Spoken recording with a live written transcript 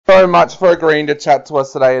so much for agreeing to chat to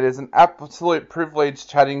us today. It is an absolute privilege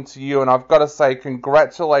chatting to you, and I've got to say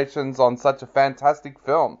congratulations on such a fantastic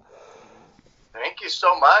film. Thank you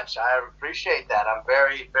so much. I appreciate that. I'm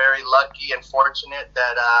very, very lucky and fortunate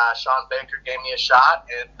that Sean Baker gave me a shot,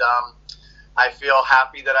 and I feel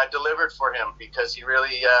happy that I delivered for him because he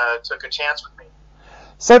really took a chance with me.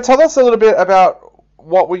 So tell us a little bit about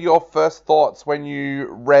what were your first thoughts when you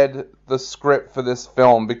read the script for this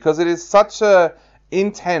film, because it is such a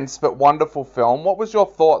intense but wonderful film. What was your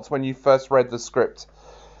thoughts when you first read the script?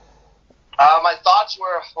 My thoughts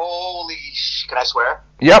were, can I swear?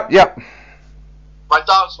 Yep. My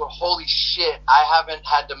thoughts were, holy shit, I haven't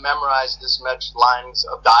had to memorize this much lines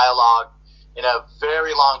of dialogue in a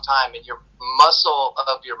very long time, and your muscle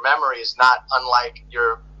of your memory is not unlike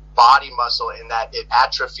your body muscle in that it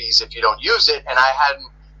atrophies if you don't use it, and I hadn't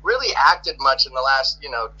really acted much in the last,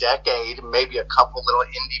 decade, maybe a couple little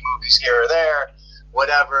indie movies here or there,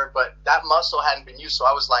 whatever, but that muscle hadn't been used, so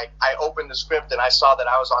I was like, I opened the script and I saw that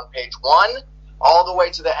I was on page 1 all the way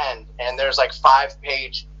to the end, and there's like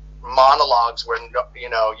 5-page monologues where,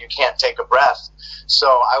 you can't take a breath, so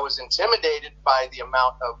I was intimidated by the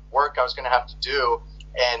amount of work I was going to have to do,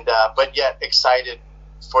 and but yet excited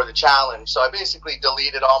for the challenge. So I basically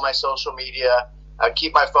deleted all my social media. I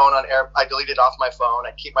keep my phone on I deleted off my phone.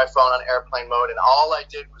 I keep my phone on airplane mode, and all I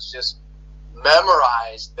did was just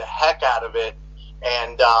memorize the heck out of it.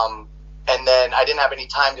 And then I didn't have any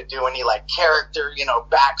time to do any like character,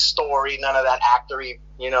 backstory, none of that actory,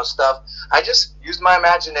 stuff. I just used my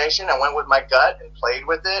imagination. I went with my gut and played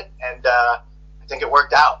with it, and I think it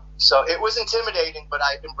worked out. So it was intimidating, but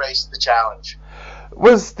I embraced the challenge.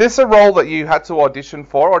 Was this a role that you had to audition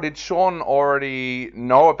for, or did Sean already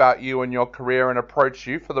know about you and your career and approach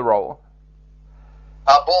you for the role?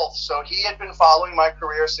 Both. So he had been following my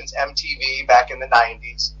career since MTV back in the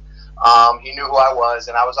 90s. He knew who I was,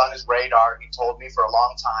 and I was on his radar. He told me for a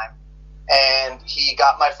long time. And he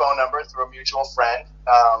got my phone number through a mutual friend,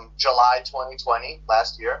 July 2020,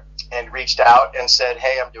 last year, and reached out and said,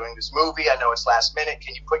 hey, I'm doing this movie. I know it's last minute.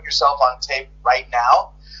 Can you put yourself on tape right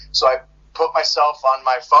now? So I put myself on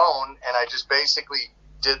my phone, and I just basically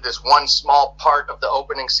did this one small part of the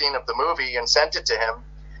opening scene of the movie and sent it to him.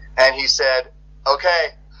 And he said, okay,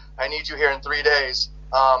 I need you here in 3 days.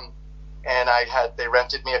 And they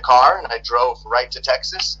rented me a car, and I drove right to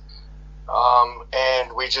Texas.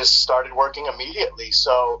 And we just started working immediately.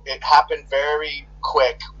 So it happened very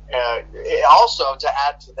quick. Also, to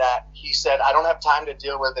add to that, he said, I don't have time to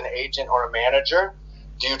deal with an agent or a manager.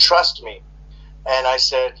 Do you trust me? And I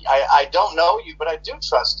said, I don't know you, but I do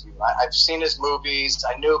trust you. I've seen his movies.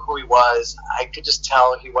 I knew who he was. I could just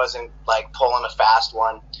tell he wasn't like pulling a fast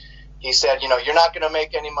one. He said, you're not going to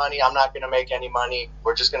make any money. I'm not going to make any money.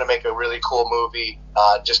 We're just going to make a really cool movie.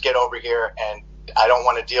 Just get over here. And I don't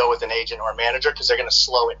want to deal with an agent or a manager because they're going to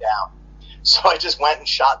slow it down. So I just went and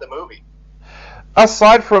shot the movie.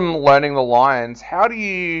 Aside from learning the lines, how do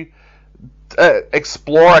you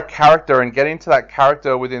explore a character and get into that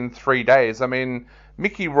character within 3 days? I mean,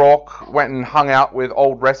 Mickey Rourke went and hung out with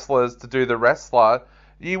old wrestlers to do The Wrestler.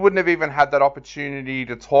 You wouldn't have even had that opportunity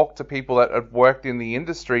to talk to people that have worked in the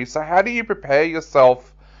industry. So how do you prepare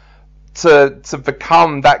yourself to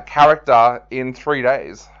become that character in 3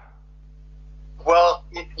 days? Well,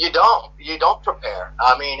 you don't prepare.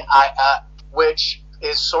 I mean, which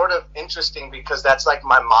is sort of interesting because that's like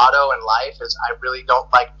my motto in life is I really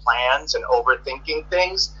don't like plans and overthinking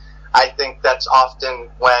things. I think that's often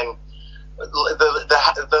when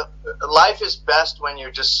the life is best when you're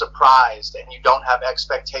just surprised and you don't have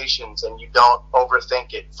expectations and you don't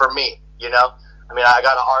overthink it. For me, I mean, I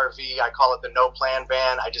got an RV. I call it the no plan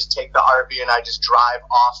van. I just take the RV and I just drive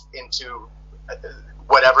off into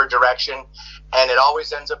whatever direction, and it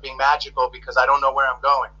always ends up being magical because I don't know where I'm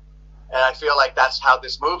going. And I feel like that's how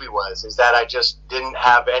this movie was, is that I just didn't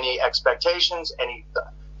have any expectations,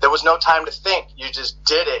 there was no time to think. You just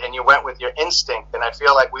did it, and you went with your instinct, and I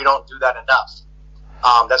feel like we don't do that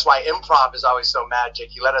enough. That's why improv is always so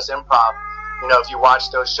magic. You let us improv. If you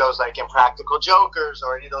watch those shows like Impractical Jokers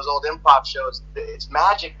or any of those old improv shows, it's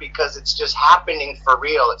magic because it's just happening for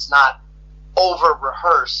real. It's not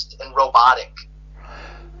over-rehearsed and robotic.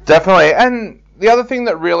 Definitely, and the other thing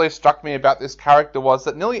that really struck me about this character was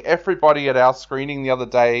that nearly everybody at our screening the other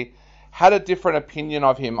day had a different opinion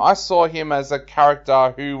of him. I saw him as a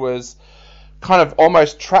character who was kind of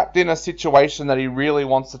almost trapped in a situation that he really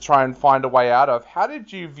wants to try and find a way out of. How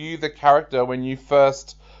did you view the character when you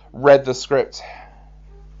first read the script?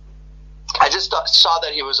 I just saw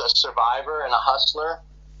that he was a survivor and a hustler,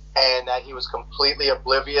 and that he was completely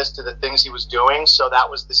oblivious to the things he was doing. So that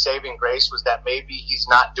was the saving grace, was that maybe he's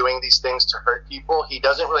not doing these things to hurt people. He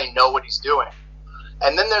doesn't really know what he's doing.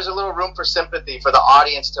 And then there's a little room for sympathy for the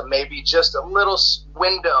audience, to maybe just a little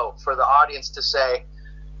window for the audience to say,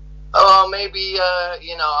 oh, maybe,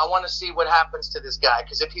 I want to see what happens to this guy.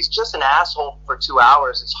 Because if he's just an asshole for 2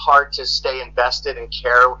 hours, it's hard to stay invested and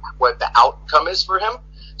care what the outcome is for him.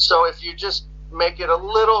 So if you just make it a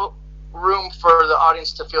little room for the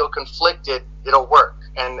audience to feel conflicted, it'll work.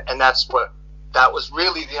 And that was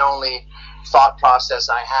really the only thought process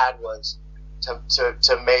I had, was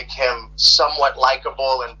to make him somewhat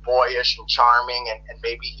likable and boyish and charming, and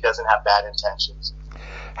maybe he doesn't have bad intentions.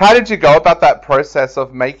 How did you go about that process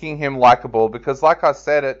of making him likable? Because like I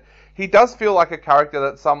said, he does feel like a character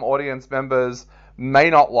that some audience members may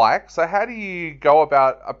not like. So how do you go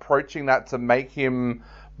about approaching that to make him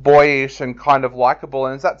boyish and kind of likable?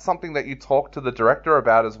 And is that something that you talk to the director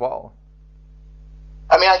about as well?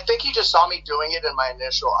 I mean, I think he just saw me doing it in my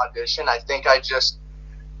initial audition. I think I just,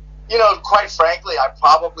 quite frankly, I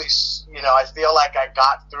probably, I feel like I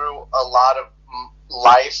got through a lot of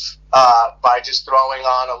life by just throwing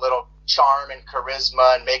on a little charm and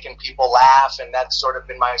charisma and making people laugh, and that's sort of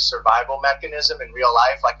been my survival mechanism in real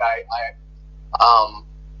life. Like I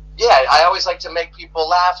always like to make people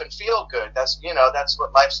laugh and feel good. That's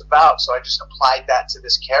what life's about. So I just applied that to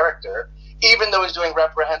this character. Even though he's doing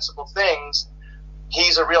reprehensible things,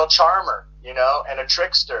 he's a real charmer, and a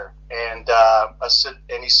trickster, and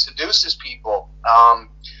he seduces people.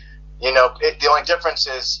 The only difference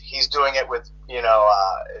is he's doing it with,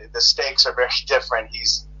 the stakes are very different.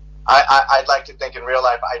 I'd like to think in real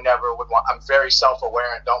life I never would want. I'm very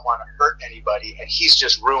self-aware and don't want to hurt anybody, and he's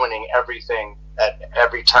just ruining everything at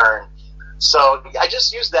every turn. So I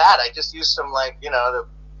just use that. I just use some the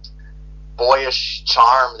boyish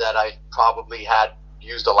charm that I probably had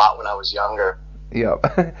used a lot when I was younger.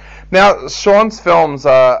 Yep. Now, Sean's films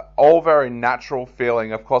are all very natural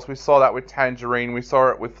feeling. Of course, we saw that with Tangerine, we saw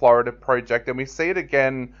it with Florida Project, and we see it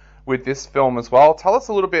again with this film as well. Tell us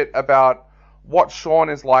a little bit about what Sean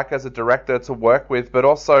is like as a director to work with, but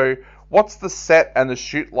also what's the set and the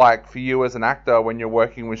shoot like for you as an actor when you're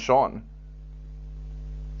working with Sean?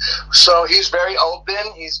 So he's very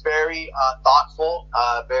open, he's very thoughtful,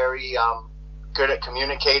 very good at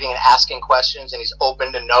communicating and asking questions, and he's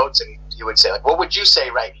open to notes, and he would say, like, what would you say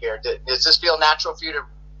right here? Does this feel natural for you?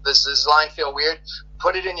 Does this line feel weird?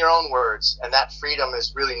 Put it in your own words, and that freedom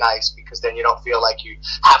is really nice, because then you don't feel like you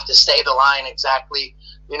have to say the line exactly.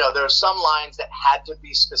 There are some lines that had to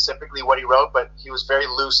be specifically what he wrote, but he was very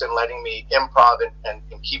loose in letting me improv and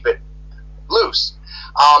keep it loose.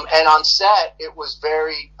 And on set, it was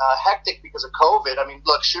very hectic because of COVID. I mean,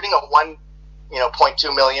 look, shooting a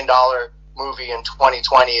 $1.2 million movie in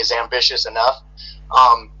 2020 is ambitious enough.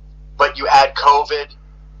 But you add COVID,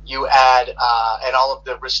 you add and all of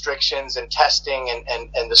the restrictions and testing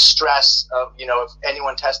and the stress of, if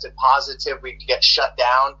anyone tested positive, we'd get shut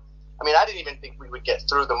down. I mean, I didn't even think we would get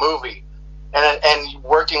through the movie. And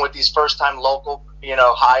working with these first-time local,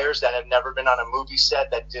 hires that had never been on a movie set,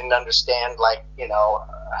 that didn't understand,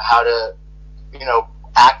 how to,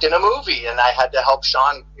 act in a movie. And I had to help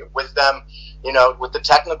Sean with them, with the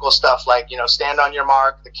technical stuff, stand on your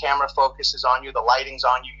mark, the camera focuses on you, the lighting's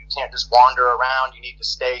on you, you can't just wander around, you need to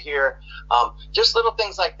stay here. Just little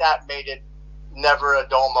things like that made it never a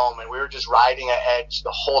dull moment. We were just riding an edge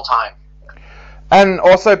the whole time. And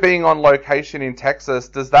also being on location in Texas,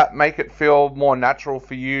 does that make it feel more natural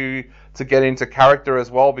for you to get into character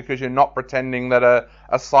as well, because you're not pretending that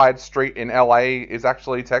a side street in LA is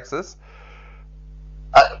actually Texas?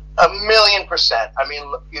 1,000,000%. I mean,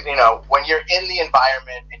 when you're in the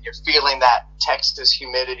environment and you're feeling that Texas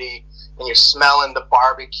humidity, and you're smelling the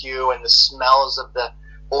barbecue and the smells of the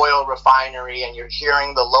oil refinery, and you're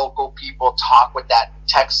hearing the local people talk with that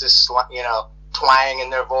Texas, twang in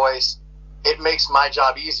their voice, it makes my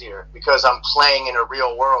job easier, because I'm playing in a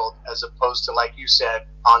real world, as opposed to, like you said,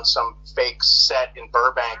 on some fake set in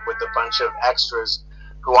Burbank with a bunch of extras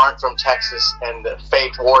who aren't from Texas, and the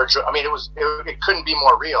fake wardrobe. I mean, it couldn't be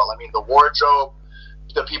more real. I mean, the wardrobe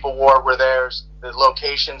the people wore were theirs. The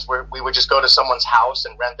locations where we would just go to someone's house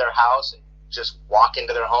and rent their house and just walk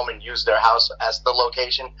into their home and use their house as the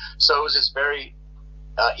location. So it was just very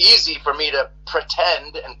easy for me to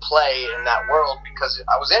pretend and play in that world, because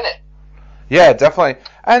I was in it. Yeah, definitely.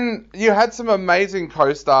 And you had some amazing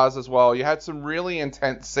co-stars as well. You had some really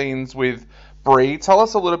intense scenes with Brie. Tell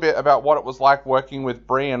us a little bit about what it was like working with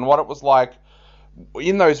Brie, and what it was like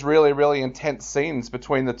in those really, really intense scenes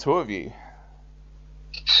between the two of you.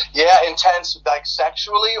 Yeah, intense, like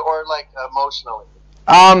sexually or like emotionally?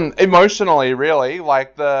 Emotionally, really,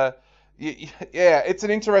 like yeah, it's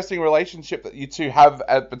an interesting relationship that you two have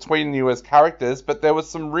between you as characters, but there was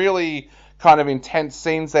some really kind of intense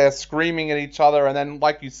scenes there, screaming at each other, and then,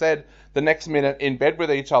 like you said, the next minute in bed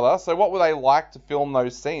with each other. So, what were they like to film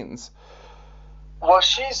those scenes? Well,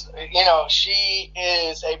 she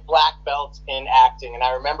is a black belt in acting, and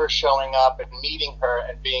I remember showing up and meeting her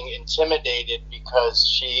and being intimidated because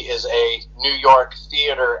she is a New York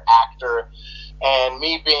theater actor, and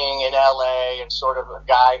me being in LA and sort of a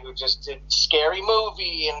guy who just did scary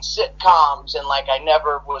movie and sitcoms, and like I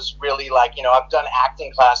never was really like, I've done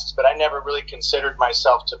acting classes, but I never really considered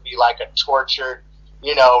myself to be like a tortured,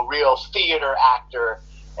 real theater actor.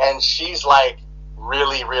 And she's like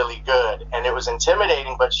really, really good, and it was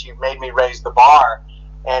intimidating, but she made me raise the bar.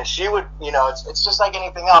 And she would, it's just like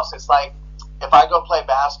anything else. It's like if I go play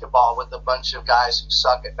basketball with a bunch of guys who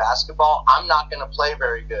suck at basketball, I'm not going to play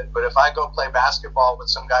very good. But if I go play basketball with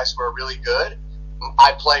some guys who are really good,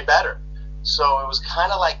 I play better. So it was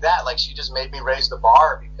kind of like that. Like she just made me raise the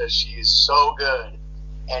bar because she is so good,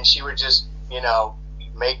 and she would just,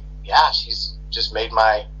 she's just made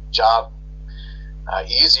my job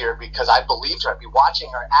easier because I believed her. I'd be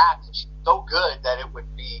watching her act, and she's so good that I would,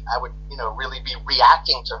 really be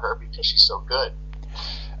reacting to her because she's so good.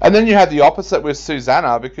 And then you had the opposite with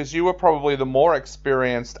Susanna, because you were probably the more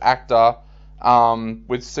experienced actor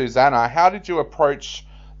with Susanna. How did you approach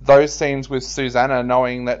those scenes with Susanna,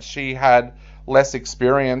 knowing that she had less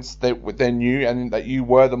experience than you, and that you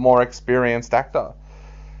were the more experienced actor?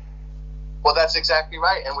 Well, that's exactly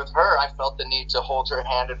right. And with her, I felt the need to hold her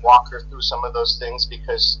hand and walk her through some of those things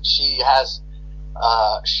because she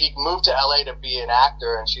moved to LA to be an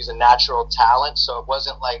actor, and she's a natural talent. So it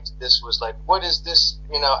wasn't like this was like, what is this,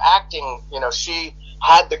 acting? She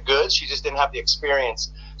had the goods. She just didn't have the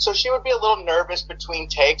experience. So she would be a little nervous between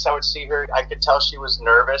takes. I would see her. I could tell she was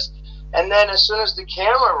nervous. And then as soon as the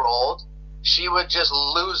camera rolled, she would just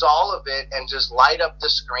lose all of it and just light up the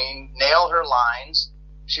screen, nail her lines.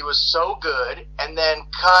 She was so good, and then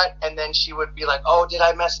cut, and then she would be like, oh, did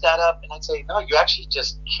I mess that up? And I'd say, no, you actually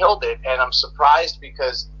just killed it. And I'm surprised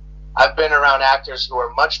because I've been around actors who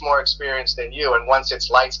are much more experienced than you, and once it's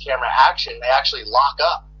lights, camera, action, they actually lock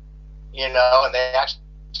up, and they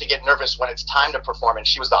actually get nervous when it's time to perform. And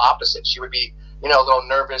she was the opposite. She would be, a little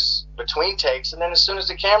nervous between takes, and then as soon as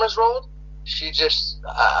the cameras rolled, she just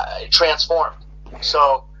transformed.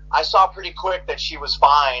 So I saw pretty quick that she was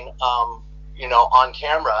fine, on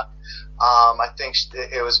camera. I think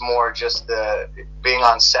it was more just the being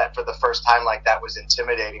on set for the first time like that was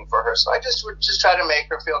intimidating for her. So I just would just try to make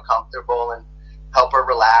her feel comfortable and help her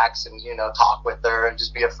relax and, talk with her and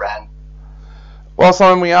just be a friend. Well,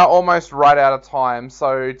 Simon, we are almost right out of time.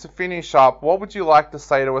 So to finish up, what would you like to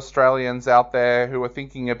say to Australians out there who are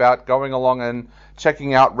thinking about going along and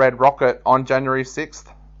checking out Red Rocket on January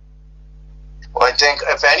 6th? Well, I think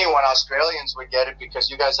if anyone, Australians would get it because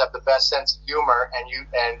you guys have the best sense of humor,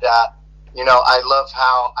 and I love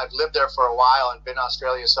how I've lived there for a while and been to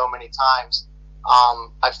Australia so many times.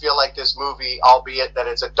 I feel like this movie, albeit that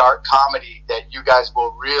it's a dark comedy, that you guys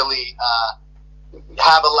will really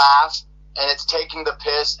have a laugh, and it's taking the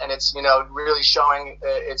piss, and it's really showing,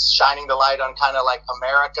 it's shining the light on kind of like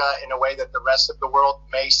America in a way that the rest of the world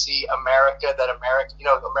may see America. That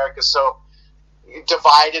America's so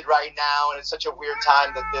divided right now, and it's such a weird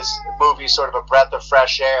time that this movie is sort of a breath of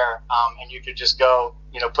fresh air, and you could just go,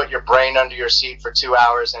 put your brain under your seat for 2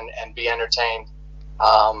 hours and be entertained.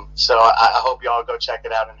 So I hope you all go check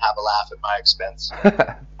it out and have a laugh at my expense.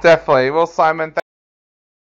 Definitely. Well, Simon,